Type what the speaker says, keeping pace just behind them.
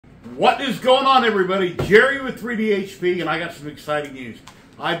What is going on, everybody? Jerry with 3DHP, and I got some exciting news.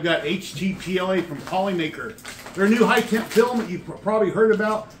 I've got HT-PLA from PolyMaker. Their new high-temp film that you've probably heard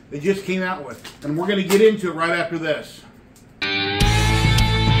about, they just came out with. And we're going to get into it right after this.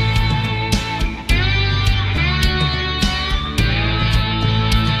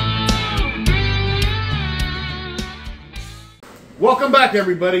 Welcome back,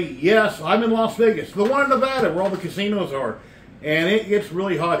 everybody. Yes, I'm in Las Vegas, the one in Nevada where all the casinos are. And it gets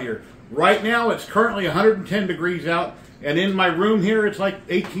really hot here. Right now, it's currently 110 degrees out. And in my room here, it's like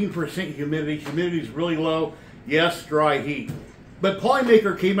 18% humidity. Humidity is really low. Yes, dry heat. But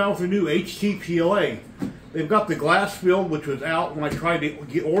PolyMaker came out with a new HT-PLA. They've got the glass filled, which was out when I tried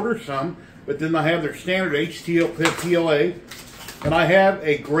to order some. But then I have their standard HT-PLA. And I have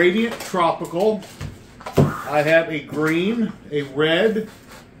a gradient tropical. I have a green, a red,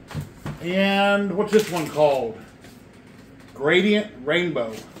 and what's this one called? Gradient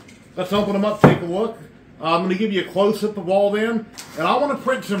rainbow. Let's open them up, take a look. I'm going to give you a close-up of all of them. And I want to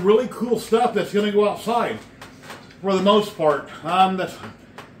print some really cool stuff that's going to go outside for the most part. That's,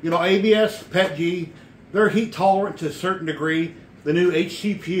 ABS, PETG, they're heat tolerant to a certain degree. The new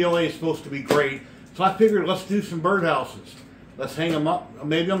HT-PLA is supposed to be great. So I figured let's do some birdhouses. Let's hang them up,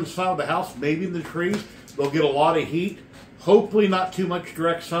 maybe on the side of the house, maybe in the trees. They'll get a lot of heat. Hopefully not too much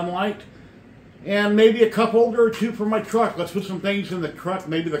direct sunlight. And maybe a cup holder or two for my truck. Let's put some things in the truck,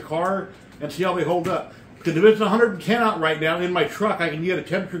 maybe the car, and see how they hold up. Because if it's 110 out right now in my truck, I can get a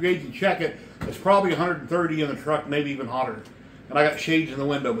temperature gauge and check it. It's probably 130 in the truck, maybe even hotter. And I got shades in the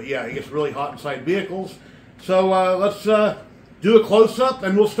window, but yeah, it gets really hot inside vehicles. So let's do a close-up,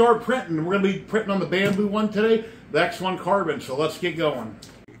 and we'll start printing. We're going to be printing on the bamboo one today, the X1 carbon, so let's get going.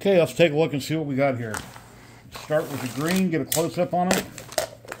 Okay, let's take a look and see what we got here. Start with the green, get a close-up on it.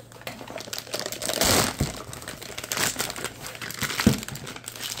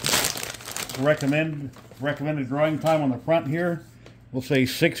 Recommended drying time on the front here, we'll say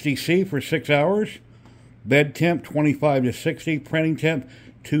 60°C for 6 hours. Bed temp 25 to 60, printing temp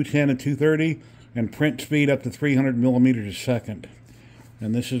 210 to 230, and print speed up to 300 millimeters a second.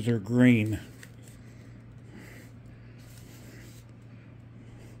 And this is their green.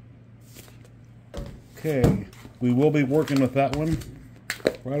 Okay, we will be working with that one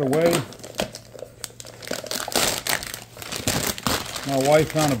right away. My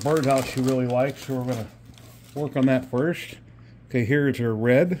wife found a birdhouse she really likes, so we're going to work on that first. Okay, here's her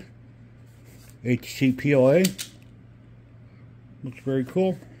red HT-PLA. Looks very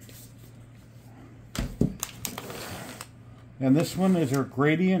cool. And this one is her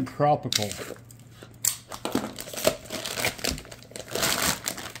gradient tropical.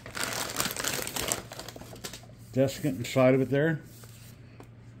 Desiccant inside of it there.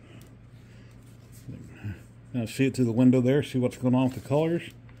 Now see it through the window there, see what's going on with the colors.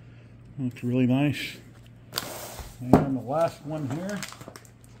 Looks really nice. And the last one here.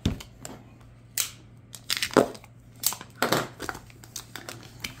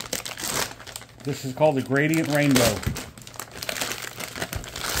 This is called the Gradient Rainbow.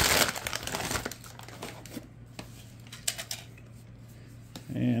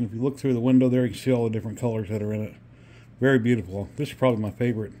 And if you look through the window there, you can see all the different colors that are in it. Very beautiful. This is probably my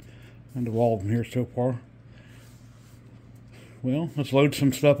favorite out of all of them here so far. Well, let's load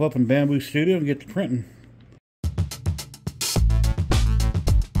some stuff up in Bamboo Studio and get to printing.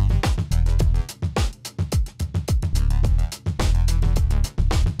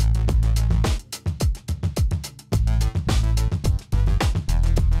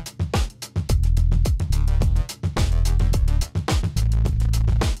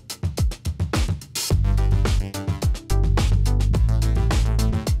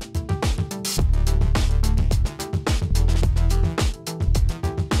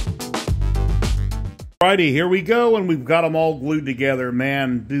 Alrighty, here we go, and we've got them all glued together.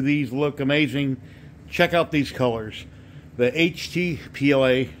 Man, do these look amazing. Check out these colors. The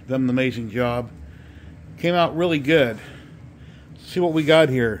HT-PLA done an amazing job. Came out really good. Let's see what we got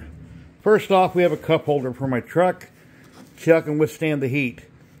here. First off, we have a cup holder for my truck. See how I can withstand the heat.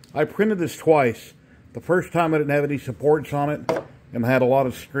 I printed this twice. The first time I didn't have any supports on it, and I had a lot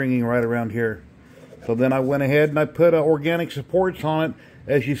of stringing right around here. So then I went ahead and I put organic supports on it,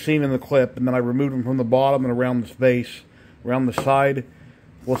 as you've seen in the clip, and then I removed them from the bottom and around the base, around the side.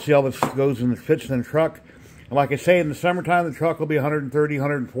 We'll see how this goes and fits in the truck. And like I say, in the summertime, the truck will be 130,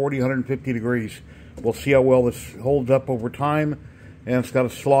 140, 150 degrees. We'll see how well this holds up over time. And it's got a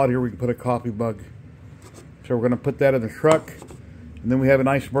slot here we can put a coffee mug. So we're going to put that in the truck. And then we have a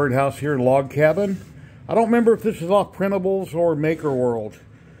nice birdhouse here, log cabin. I don't remember if this is off Printables or Maker World,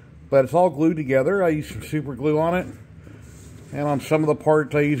 but it's all glued together. I used some super glue on it. And on some of the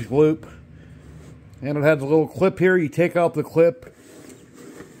parts I use gloop. And it has a little clip here. You take out the clip,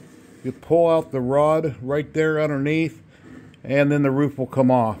 you pull out the rod right there underneath, and then the roof will come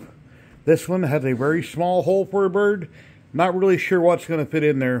off. This one has a very small hole for a bird. Not really sure what's going to fit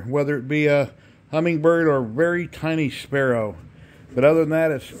in there, whether it be a hummingbird or a very tiny sparrow. But other than that,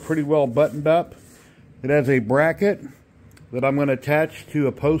 it's pretty well buttoned up. It has a bracket that I'm going to attach to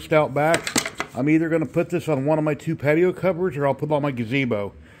a post out back. I'm either going to put this on one of my 2 patio covers, or I'll put it on my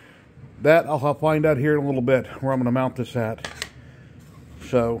gazebo. That I'll find out here in a little bit where I'm going to mount this at.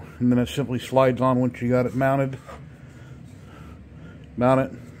 So, and then it simply slides on once you got it mounted. Mount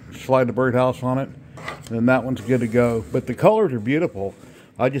it, slide the birdhouse on it, and that one's good to go. But the colors are beautiful.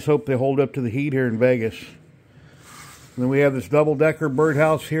 I just hope they hold up to the heat here in Vegas. And then we have this double-decker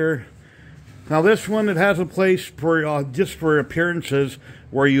birdhouse here. Now this one, it has a place for just for appearances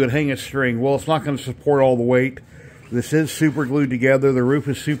where you would hang a string. Well, it's not going to support all the weight. This is super glued together. The roof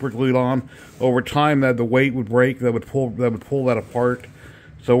is super glued on. Over time, that the weight would break. That would pull that apart.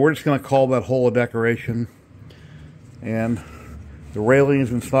 So we're just going to call that hole a decoration. And the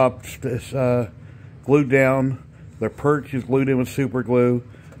railings and stops glued down. The perch is glued in with super glue.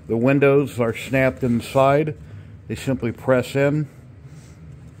 The windows are snapped inside. They simply press in.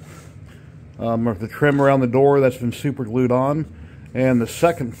 Or the trim around the door, that's been super glued on. And the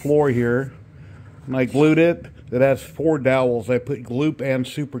second floor here, and I glued it. It has 4 dowels. I put gloop and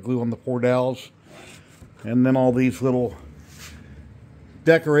super glue on the 4 dowels. And then all these little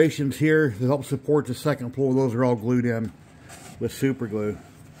decorations here to help support the second floor, those are all glued in with super glue.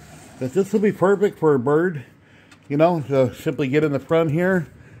 But this will be perfect for a bird, you know, to simply get in the front here,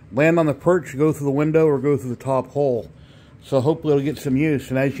 land on the perch, go through the window, or go through the top hole. So hopefully it'll get some use.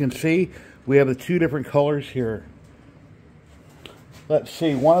 And as you can see, we have the 2 different colors here. Let's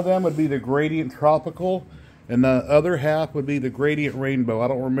see, one of them would be the Gradient Tropical, and the other half would be the Gradient Rainbow. I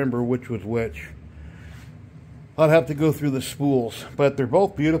don't remember which was which. I'd have to go through the spools, but they're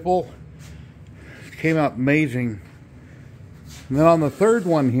both beautiful. Came out amazing. And then on the third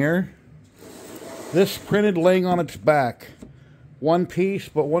one here, this printed laying on its back. One piece,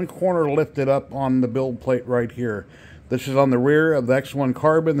 but one corner lifted up on the build plate right here. This is on the rear of the X1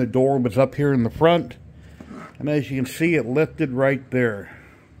 Carbon. The door was up here in the front. And as you can see, it lifted right there.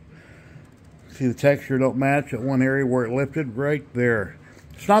 See, the texture don't match at one area where it lifted right there.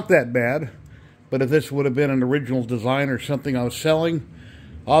 It's not that bad, but if this would have been an original design or something I was selling,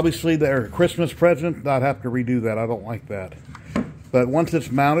 obviously their Christmas present, I'd have to redo that. I don't like that. But once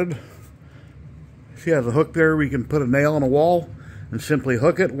it's mounted, see, it has a hook there where you can put a nail on a wall and simply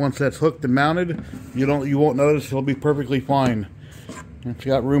hook it. Once that's hooked and mounted, you won't notice. It'll be perfectly fine. It's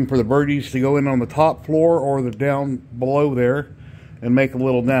got room for the birdies to go in on the top floor or the down below there and make a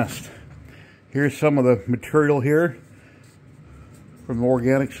little nest. Here's some of the material here from the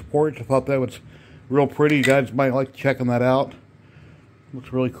organic supports. I thought that was real pretty. You guys might like checking that out.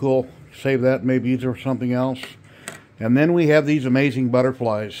 Looks really cool. Save that, maybe use it for something else. And then we have these amazing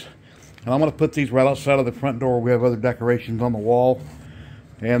butterflies. And I'm going to put these right outside of the front door. We have other decorations on the wall.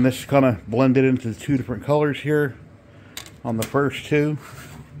 And this is kind of blended into the 2 different colors here on the first 2.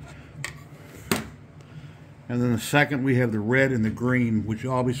 And then the second, we have the red and the green, which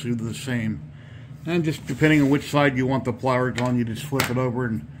obviously are the same. And just depending on which side you want the flowers on, you just flip it over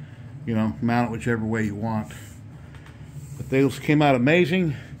and, you know, mount it whichever way you want. But those came out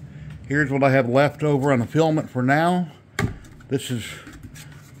amazing. Here's what I have left over on the filament for now. This is,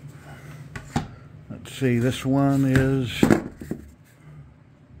 let's see, this one is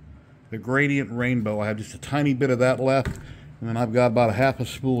the Gradient Rainbow. I have just a tiny bit of that left. And then I've got about a half a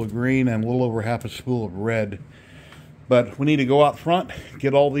spool of green and a little over half a spool of red. But we need to go out front,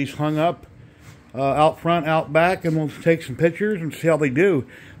 get all these hung up. Out front, out back, and we'll take some pictures and see how they do.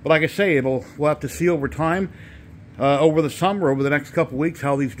 But like I say, we'll have to see over time, over the summer, over the next couple weeks,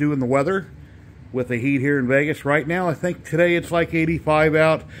 how these do in the weather with the heat here in Vegas. Right now, I think today it's like 85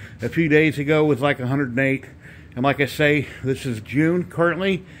 out. A few days ago it was like 108. And like I say, this is June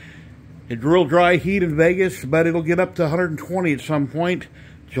currently. It's real dry heat in Vegas, but it'll get up to 120 at some point.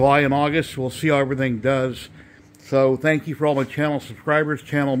 July and August, we'll see how everything does. So thank you for all my channel subscribers,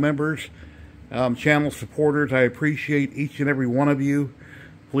 channel members, channel supporters. I appreciate each and every one of you.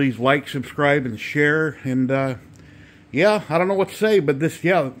 Please like, subscribe, and share. And yeah, I don't know what to say, but this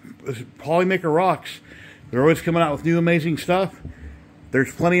PolyMaker rocks. They're always coming out with new amazing stuff.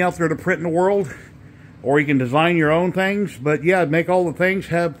 There's plenty out there to print in the world, or you can design your own things. But yeah, make all the things,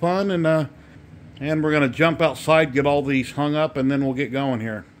 have fun, and we're gonna jump outside, get all these hung up, and then we'll get going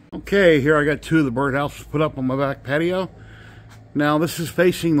here. Okay, here I got 2 of the birdhouses put up on my back patio. Now this is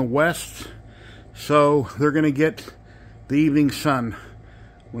facing the west. So they're going to get the evening sun.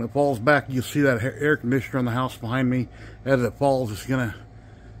 When it falls back, you'll see that air conditioner on the house behind me. As it falls, it's gonna,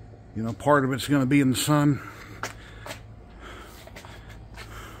 you know, part of it's gonna be in the sun.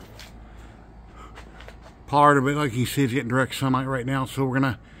 Part of it, like you see, is getting direct sunlight right now, so we're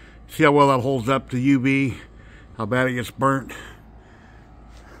gonna see how well that holds up to UV, how bad it gets burnt.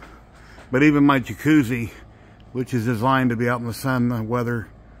 But even my jacuzzi, which is designed to be out in the sun, the weather,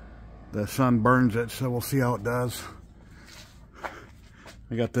 the sun burns it, so we'll see how it does.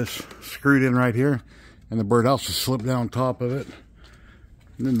 I got this screwed in right here, and the birdhouse is slipped down on top of it.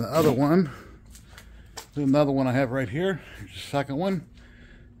 And then the other one, there's another one I have right here. Here's the second one.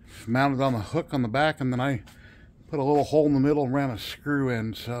 It's mounted on the hook on the back, and then I put a little hole in the middle and ran a screw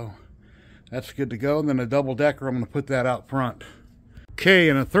in, so that's good to go. And then a double decker, I'm going to put that out front. Okay,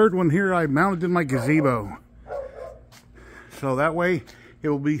 and a third one here I mounted in my gazebo. So that way it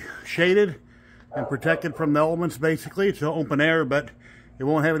will be shaded and protected from the elements basically. It's open air, but it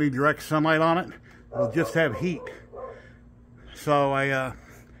won't have any direct sunlight on it. It'll just have heat. So I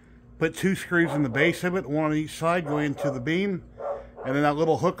put 2 screws in the base of it, one on each side going into the beam. And then that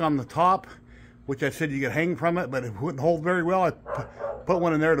little hook on the top, which I said you could hang from it, but it wouldn't hold very well. I put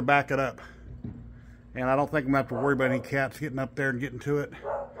one in there to back it up. And I don't think I'm going to have to worry about any cats getting up there and getting to it.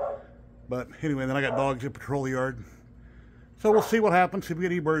 But anyway, then I got dogs that patrol the yard. So we'll see what happens if we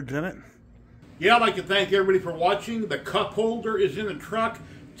get any birds in it. Yeah, I'd like to thank everybody for watching. The cup holder is in the truck.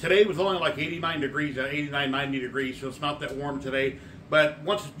 Today was only like 89 degrees, 89, 90 degrees, so it's not that warm today. But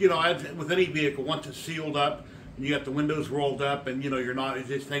once, you know, as with any vehicle, once it's sealed up, and you got the windows rolled up, and, you know, you're not,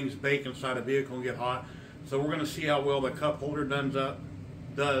 these things bake inside a vehicle and get hot. So we're going to see how well the cup holder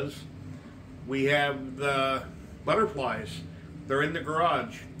does. We have the butterflies. They're in the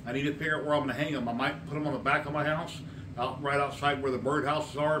garage. I need to figure out where I'm going to hang them. I might put them on the back of my house, right outside where the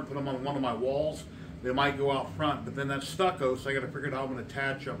birdhouses are, and put them on one of my walls. They might go out front, but then that's stucco, so I got to figure out how I'm going to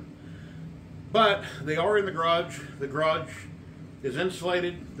attach them. But they are in the garage. The garage is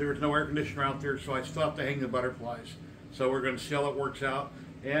insulated. There is no air conditioner out there, so I still have to hang the butterflies. So we're going to see how that works out.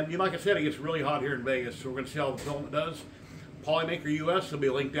 And, you know, like I said, it gets really hot here in Vegas, so we're going to see how the filament does. PolyMaker US, there'll be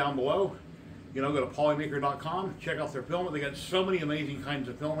a link down below. You know, go to PolyMaker.com, check out their filament. They got so many amazing kinds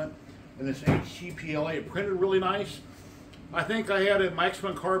of filament. And this HT-PLA, it printed really nice. I think I had a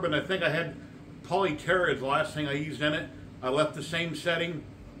maximum carbon. I think I had Polyterra is the last thing I used in it. I left the same setting,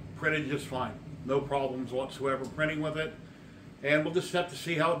 printed just fine. No problems whatsoever printing with it. And we'll just have to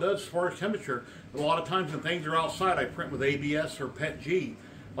see how it does as far as temperature. A lot of times when things are outside, I print with ABS or PETG.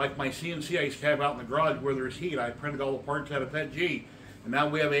 Like my CNC I used to have out in the garage where there's heat. I printed all the parts out of PETG. And now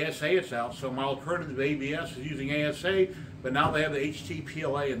we have ASA, it's out. So my alternative to ABS is using ASA, but now they have the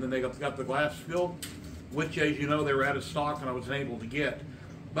HT-PLA, and then they got the glass filled, which, as you know, they were out of stock and I wasn't able to get.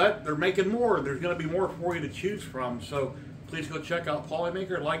 But they're making more. There's going to be more for you to choose from. So please go check out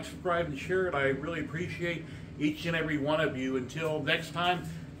PolyMaker, like, subscribe, and share it. I really appreciate each and every one of you. Until next time,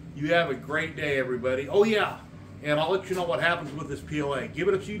 you have a great day, everybody. Oh, yeah, and I'll let you know what happens with this PLA. Give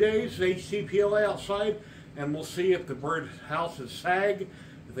it a few days, HT-PLA outside, and we'll see if the bird houses sag,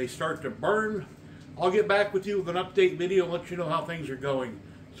 if they start to burn. I'll get back with you with an update video and let you know how things are going.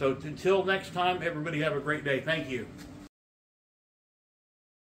 So until next time, everybody have a great day. Thank you.